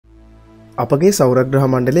අපගේ සෞරග්‍රහ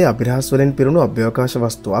මණ්ඩලයේ අභිරහස් වලින් පිරුණු අභ්‍යවකාශ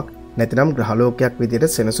වස්තුවක් නැතිනම් ග්‍රහලෝකයක්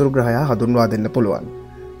විදිහට සෙනසුරු ග්‍රහයා හඳුන්වා දෙන්න පුළුවන්.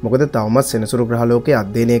 මොකද තවමත් සෙනසුරු ග්‍රහලෝකයේ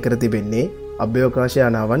අධ්‍යයනය කර තිබෙන්නේ අභ්‍යවකාශ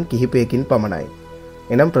යානාවන් කිහිපයකින් පමණයි.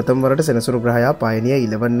 එනම් ප්‍රථම වරට සෙනසුරු ග්‍රහයා පයනියර්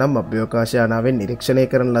 11 නම් අභ්‍යවකාශ යානාවෙන් නිරීක්ෂණය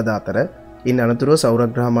කරන ලද අතර ඉන් අනතුරුව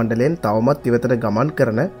සෞරග්‍රහ මණ්ඩලයෙන් තවමත් ඉවතට ගමන්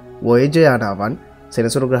කරන වොයේජර් යානාවන්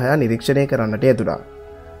සෙනසුරු ග්‍රහයා නිරීක්ෂණය කරන්නට යෙදුණා.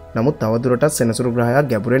 නමුත් තවදුරටත් සෙනසුරු ග්‍රහයා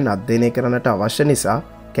ගැඹුරින් අධ්‍යයනය කරන්නට අවශ්‍ය නිසා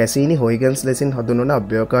කැසීනි හොයිගන්ස් ලෙසින් හඳුන්වන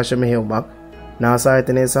අභ්‍යවකාශ මෙහෙයුමක් නාසා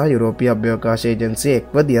ආයතනය සහ යුරෝපීය අභ්‍යවකාශ ඒජන්සිය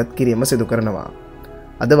එක්ව දියත් කිරීම සිදු කරනවා.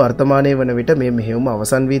 අද වර්තමානයේ වන විට මේ මෙහෙයුම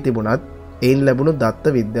අවසන් වී තිබුණත් එයින් ලැබුණු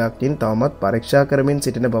දත්ත විද්‍යාඥයින් තවමත් පරීක්ෂා කරමින්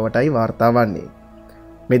සිටින බවටයි වාර්තා වන්නේ.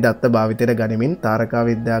 මේ දත්ත භාවිතයට ගනිමින් තාරකා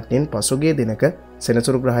විද්‍යාඥයින් පසුගිය දිනක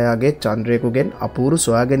සෙනසුරු ග්‍රහයාගේ චන්ද්‍රයෙකුගෙන් අපූර්ව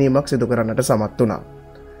සොයා ගැනීමක් සිදු කරන්නට සමත් වුණා.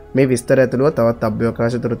 මේ විස්තර ඇතුළුව තවත්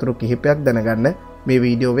අභ්‍යවකාශ තොරතුරු කිහිපයක් දැනගන්න මේ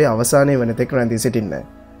වීඩියෝවේ අවසානයේ වෙනතෙක් රැඳී සිටින්න.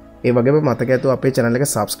 ඒ වගේම මතක ඇතුව අපේ channel එක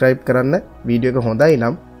subscribe කරන්න, වීඩියෝ එක හොඳයි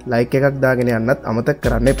නම් like එකක් දාගෙන යන්නත් අමතක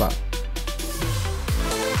කරන්න එපා.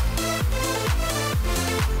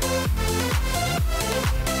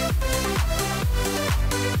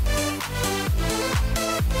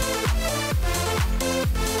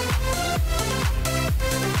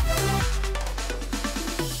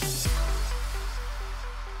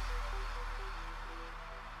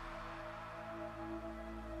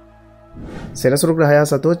 සෙනසුරු ග්‍රහයා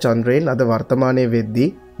සතුව චන්ද්‍රයන් අද වර්තමානයේ වෙද්දී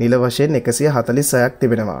නිල වශයෙන් 146ක්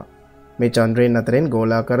තිබෙනවා. මේ චන්ද්‍රයන් අතරින්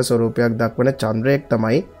ගෝලාකාර ස්වරූපයක් දක්වන චන්ද්‍රයෙක්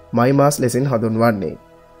තමයි මයිමාස් ලෙසින් හඳුන්වන්නේ.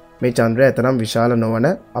 මේ චන්ද්‍රය එතරම් විශාල නොවන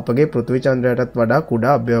අපගේ පෘථිවි චන්ද්‍රයටත් වඩා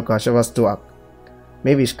කුඩා අභ්‍යවකාශ වස්තුවක්.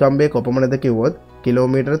 මේ විශ්කම්භය කොපමණද කිව්වොත්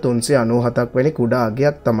කිලෝමීටර් 397ක් වැනි කුඩා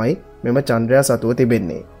අගයක් තමයි මෙම චන්ද්‍රයා සතුව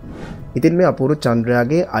තිබෙන්නේ. ඉතින් මේ අපූර්ව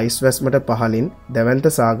චන්ද්‍රයාගේ අයිස් වැස්මට පහළින් දැවැන්ත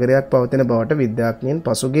සාගරයක් පවතින බවට විද්‍යාඥයින්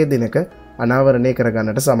පසුගිය දිනක අනාවරණය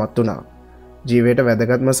කරගන්නට සමත් වුණා. ජීවයට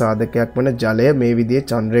වැදගත්ම සාධකයක් වන ජලය මේ විදිහේ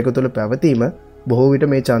චන්ද්‍රයක තුල පැවතීම බොහෝ විට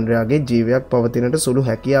මේ චන්ද්‍රයාගේ ජීවයක් පවතිනට සුළු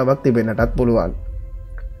හැකියාවක් තිබෙන්නටත් පුළුවන්.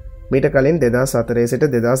 මීට කලින් 2004 සිට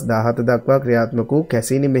 2017 දක්වා ක්‍රියාත්මක වූ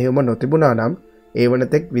කැසීනි මෙහෙයුම නොතිබුණා නම් ඒ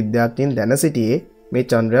වනතෙක් විද්‍යාඥයින් දැන සිටියේ මේ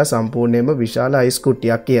චන්ද්‍රයා සම්පූර්ණයෙන්ම විශාල අයිස්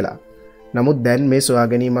කුට්ටියක් කියලා. නමුත් දැන් මේ සොයා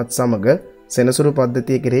ගැනීමත් සමග සෙනසුරු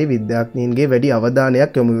පද්ධතිය කෙරෙහි විද්‍යාඥයින්ගේ වැඩි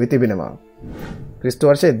අවධානයක් යොමු වී තිබෙනවා. ක්‍රිස්තු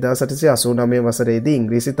වර්ෂ 1889 වසරේදී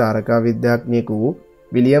ඉංග්‍රීසි තාරකා විද්‍යාඥයෙකු වූ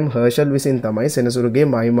විලියම් හර්ෂල් විසින් තමයි සෙනසුරුගේ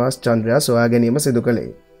මයිමාස් චන්ද්‍රයා සොයා ගැනීම සිදු කළේ.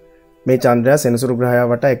 මේ චන්ද්‍රයා සෙනසුරු ග්‍රහයා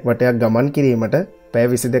වටා එක් වටයක් ගමන් කිරීමට පැය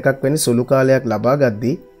 22ක් වැනි සුළු කාලයක් ලබා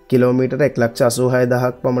ගද්දී කිලෝමීටර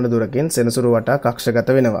 1,86,000ක් පමණ දුරකින් සෙනසුරු වටා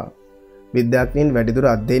කක්ෂගත වෙනවා. විද්‍යාඥයින් වැඩිදුර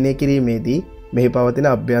අධ්‍යයනය කිරීමේදී මෙහි පවතින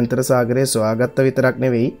අභ්‍යන්තර සාගරයේ සොයාගත්ත විතරක්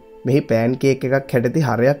නෙවෙයි මෙහි පෑන් කේක් එකක් හැඩති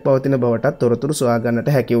හරයක් පවතින බවටත් තොරතුරු සොයා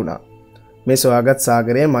ගන්නට හැකි වුණා. මේ සොයාගත්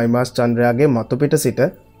සාගරයේ මයිමාස් චන්ද්‍රයාගේ මතු පිට සිට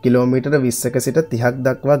කිලෝමීටර 20ක සිට 30ක්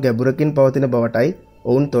දක්වා ගැඹුරකින් පවතින බවටයි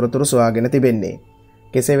ඔවුන් තොරතුරු සොයාගෙන තිබෙන්නේ.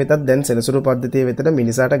 කෙසේ වෙතත් දැන් සෙනසුරු පද්ධතිය වෙතට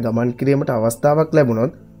මිනිසාට ගමන් කිරීමට අවස්ථාවක්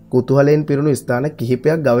ලැබුණොත් කුතුහලයෙන් පිරුණු ස්ථාන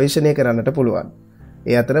කිහිපයක් ගවේෂණය කරන්නට පුළුවන්.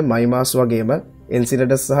 ඒ අතර මයිමාස් වගේම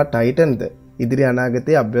එන්සිලඩස් සහ ටයිටන්ද ඉදිරි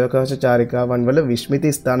අනාගතයේ අභ්‍යවකාශ චාරිකාවන් වල විශ්මිත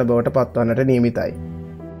ස්ථාන බවට පත්වන්නට නියමිතයි.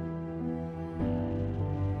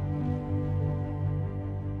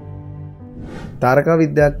 තාරකා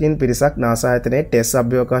විද්‍යාඥයින් පිරිසක් නාසා ආයතනයේ ටෙස්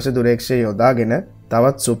අභ්‍යවකාශ දුරේක්ෂය යොදාගෙන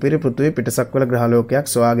තවත් සුපිරි පෘථිවි පිටසක්වල ග්‍රහලෝකයක්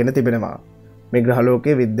සොයාගෙන තිබෙනවා. මේ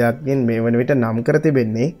ග්‍රහලෝකයේ විද්‍යාඥයින් මේ වන විට නම් කර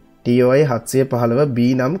තිබෙන්නේ TOI 715 B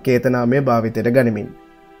නම් කේතනාමය භාවිතයට ගනිමින්.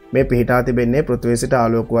 මේ පිහිටා තිබෙන්නේ පෘථිවිය සිට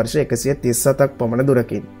ආලෝක වර්ෂ 137ක් පමණ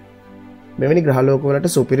දුරකින්. මෙවැනි ග්‍රහලෝකවලට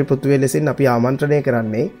සුපිරි පෘථිවිය ලෙසින් අපි ආමන්ත්‍රණය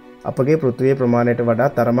කරන්නේ අපගේ පෘථිවිය ප්‍රමාණයට වඩා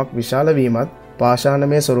තරමක් විශාල වීමත්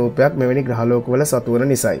පාෂාණමය ස්වරූපයක් මෙවැනි ග්‍රහලෝකවල සතුවන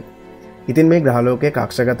නිසායි. ඉතින් මේ ග්‍රහලෝකයේ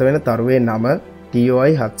කක්ෂගත වෙන තරුවේ නම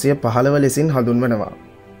TOI 715 ලෙසින් හඳුන්වනවා.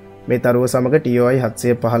 මේ තරුව සමග TOI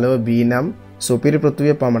 715 B නම් සුපිරි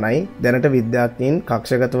පෘථිවිය පමණයි දැනට විද්‍යාඥයින්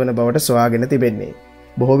කක්ෂගත වන බවට සොයාගෙන තිබෙන්නේ.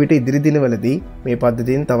 බොහෝ විට ඉදිරි දිනවලදී මේ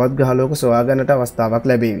පද්ධතියෙන් තවත් ග්‍රහලෝක සොයා ගන්නට අවස්ථාවක්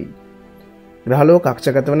ලැබේවි. ග්‍රහලෝක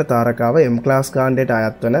කක්ෂගත වන තාරකාව M ක්ලාස් කාණ්ඩයට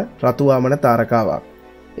අයත් වන රතු වාමන තාරකාවක්.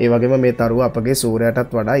 ඒ වගේම මේ තරුව අපගේ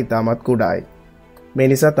සූර්යයටත් වඩා ඉතාමත් කුඩායි. මේ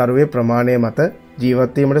නිසා තරුවේ ප්‍රමාණය මත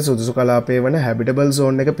ජීවත් වීමට සුදුසු කලාපයේ වන හැබිටබල්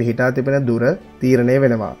zone එක පිහිටා තිබෙන දුර තීරණය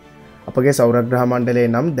වෙනවා. අපගේ සෞරග්‍රහ මණ්ඩලයේ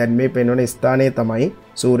නම් දැන් මේ පෙන්වන ස්ථානයේ තමයි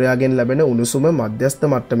සූර්යාගෙන් ලැබෙන උණුසුම මධ්‍යස්ථ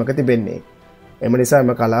මට්ටමක තිබෙන්නේ. එම නිසා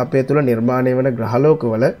එම කලාපය තුළ නිර්මාණය වන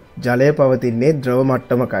ග්‍රහලෝකවල ජලය පවතින්නේ ද්‍රව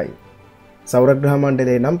මට්ටමකයි. සෞරග්‍රහ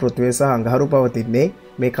මණ්ඩලයේ නම් පෘථිවිය සහ අඟහරු පවතින්නේ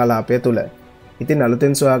මේ කලාපය තුළ. ඉතින්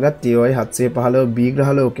අලුතෙන් සොයාගත් TOI 715 B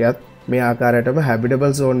ග්‍රහලෝකයත් මේ ආකාරයටම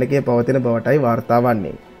හැබිටබල් zone එකේ පවතින බවටයි වාර්තා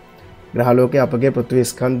වන්නේ. ග්‍රහලෝකයේ අපගේ පෘථිවි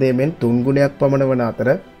ස්කන්ධයෙන් 3 ගුණයක් පමණ වන අතර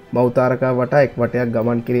මව් තාරකාව වටා එක් වටයක්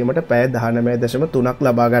ගමන් කිරීමට පැය 19.3ක්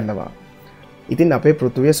ලබා ගන්නවා. ඉතින් අපේ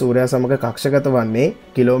පෘථිවිය සූර්යයා සමග කක්ෂගත වන්නේ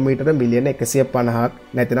කිලෝමීටර මිලියන 150ක්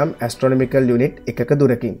නැතිනම් ඇස්ට්‍රොනොමිකල් යුනිට් එකක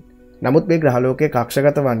දුරකින්. නමුත් මේ ග්‍රහලෝකයේ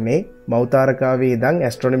කක්ෂගත වන්නේ මව් තාරකාවේ ඉඳන්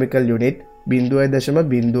ඇස්ට්‍රොනොමිකල් යුනිට්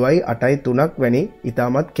 0.083ක් වැනි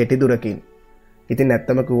ඉතාමත් කෙටි දුරකින්. ඉතින්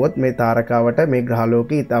ඇත්තම කිව්වොත් මේ තාරකාවට මේ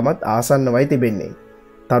ග්‍රහලෝකය ඉතාමත් ආසන්නවයි තිබෙන්නේ.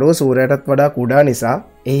 තරුව සූර්යයටත් වඩා කුඩා නිසා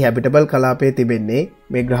එහි හැබිටබල් කලාපයේ තිබෙන්නේ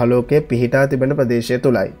මේ ග්‍රහලෝකයේ පිහිටා තිබෙන ප්‍රදේශය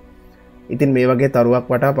තුලයි. ඉතින් මේ වගේ තරුවක්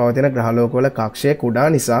වටා පවතින ග්‍රහලෝකවල කක්ෂය කුඩා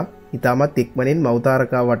නිසා ඉතාමත් ඉක්මනින් මව්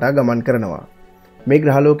තාරකාව වටා ගමන් කරනවා. මේ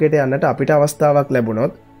ග්‍රහලෝකයට යන්නට අපිට අවස්ථාවක්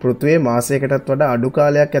ලැබුණොත් පෘථිවියේ මාසයකටත් වඩා අඩු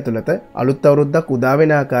කාලයක් ඇතුළත අලුත් අවුරුද්දක් උදා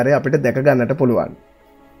වෙන ආකාරය අපිට දැක ගන්නට පුළුවන්.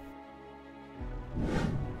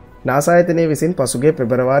 නාසා ආයතනය විසින් පසුගිය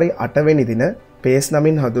පෙබරවාරි 8 වෙනි දින පේස්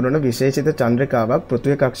නමින් හඳුන්වන විශේෂිත චන්ද්‍රිකාවක්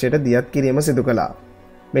පෘථිවි කක්ෂයට දියත් කිරීම සිදු කළා.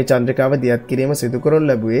 මේ චන්ද්‍රිකාව දියත් කිරීම සිදු කරනු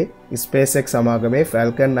ලැබුවේ SpaceX සමාගමේ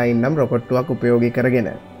Falcon 9 නම් රොකට්ටුවක් උපයෝගී කරගෙන.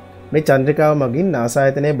 මේ චන්ද්‍රිකාව මගින් නාසා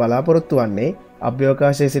ආයතනය බලාපොරොත්තු වන්නේ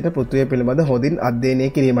අභ්‍යවකාශයේ සිට පෘථිවිය පිළිබඳ හොඳින් අධ්‍යයනය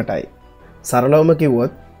කිරීමටයි. සරලවම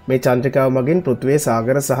කිව්වොත් මේ චන්ද්‍රිකාව මගින් පෘථිවියේ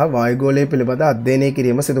සාගර සහ වායුගෝලය පිළිබඳ අධ්‍යයනය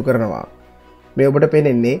කිරීම සිදු කරනවා. මේ ඔබට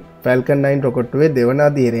පෙනෙන්නේ Falcon 9 රොකට්ටුවේ දෙවන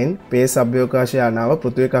අදියරෙන් පේස් අභ්‍යවකාශ යානාව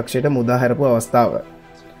පෘථිවි කක්ෂයට මුදා හැරපු අවස්ථාව.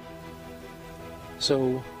 So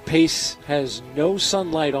PACE has no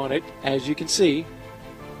sunlight on it, as you can see.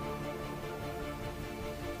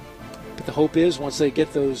 But the hope is once they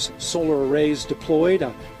get those solar arrays deployed,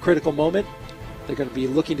 a critical moment, they're going to be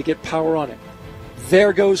looking to get power on it.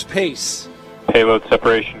 There goes PACE. Payload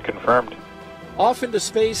separation confirmed. Off into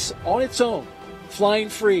space on its own, flying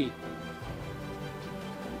free.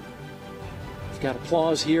 We've got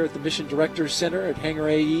applause here at the Mission Directors Center at Hangar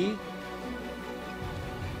AE.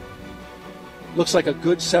 Looks like a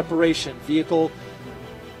good separation. Vehicle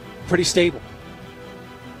pretty stable.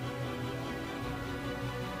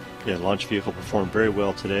 Yeah, launch vehicle performed very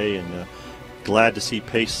well today, and glad to see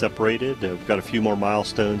PACE separated. We've got a few more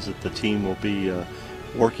milestones that the team will be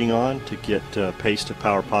working on to get PACE to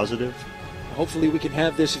power positive. Hopefully we can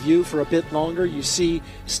have this view for a bit longer. You see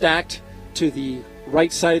stacked to the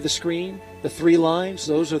right side of the screen, the 3 lines,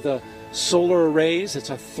 those are the solar arrays. It's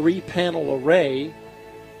a 3-panel array.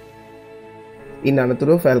 ඉන්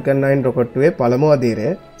අනතුරු Falcon 9 රොකට්ටුවේ පළමු අදියරය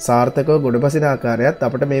සාර්ථකව ගොඩබසින ආකාරයත්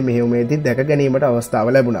අපට මේ මෙහෙයුමේදී දැක ගැනීමට අවස්ථාව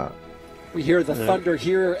ලැබුණා. We hear the thunder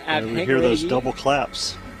here at We Hangar hear those AE. double claps.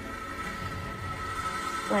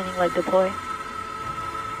 Landing leg deploy.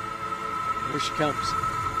 Here she comes.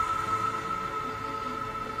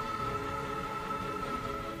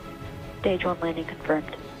 Stage 1 landing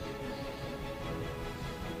confirmed.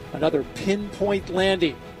 Another pinpoint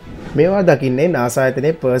landing. මේවා දකින්නේ නාසා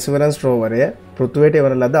ආයතනයේ පර්සිවරන්ස් රෝවරය පෘථිවියට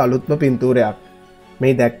එවන ලද අලුත්ම පින්තූරයක්.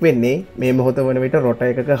 මේ දැක්වෙන්නේ මේ මොහොත වන විට රොට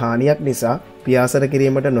එකක හානියක් නිසා පියාසර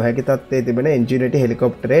කිරීමට නොහැකි තත්ත්වයේ තිබෙන එන්ජිනියරිටි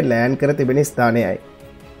හෙලිකොප්ටරේ ලෑන්ඩ් කර තිබෙන ස්ථානයයි.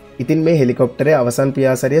 ඉතින් මේ හෙලිකොප්ටරේ අවසන්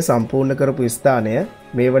පියාසරිය සම්පූර්ණ කරපු ස්ථානය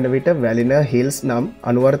මේ වන විට වැලිනර් හිල්ස් නම්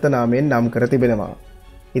අනුවර්ත නාමයෙන් නම් කර තිබෙනවා.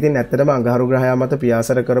 ඉතින් ඇත්තටම අඟහරු ග්‍රහයා මත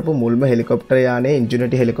පියාසර කරපු මුල්ම හෙලිකොප්ටර යානයේ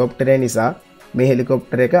එන්ජිනියරිටි හෙලිකොප්ටරය නිසා මේ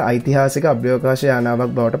හෙලිකොප්ටර එක ඓතිහාසික අභ්‍යවකාශ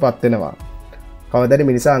යානාවක් බවට පත් වෙනවා. කවදාද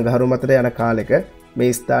මිනිසා අඟහරු මතට යන කාලෙක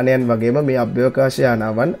මේ ස්ථානයන් වගේම මේ අභ්‍යවකාශ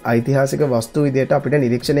යානාවන් ඓතිහාසික වස්තු විදියට අපිට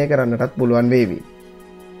නිරීක්ෂණය කරන්නටත් පුළුවන් වේවි.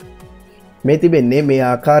 මේ තිබෙන්නේ මේ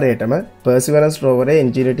ආකාරයටම පර්සිවරන්ස් රෝවරේ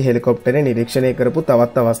එන්ජිනියරිටි හෙලිකොප්ටරේ නිරීක්ෂණය කරපු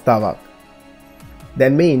තවත් අවස්ථාවක්.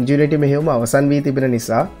 දැන් මේ එන්ජිනියරිටි මෙහෙයුම අවසන් වී තිබෙන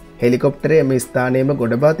නිසා හෙලිකොප්ටරේ මේ ස්ථානයේම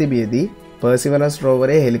ගොඩබා තිබියදී පර්සිවරන්ස්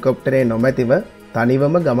රෝවරේ හෙලිකොප්ටරේ නොමැතිව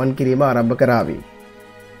තනිවම ගමන් කිරීම ආරම්භ කරાવી.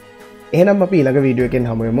 එහෙනම් අපි ඊළඟ වීඩියෝ එකෙන්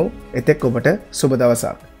හමු වෙමු. එතෙක් ඔබට සුබ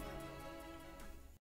දවසක්.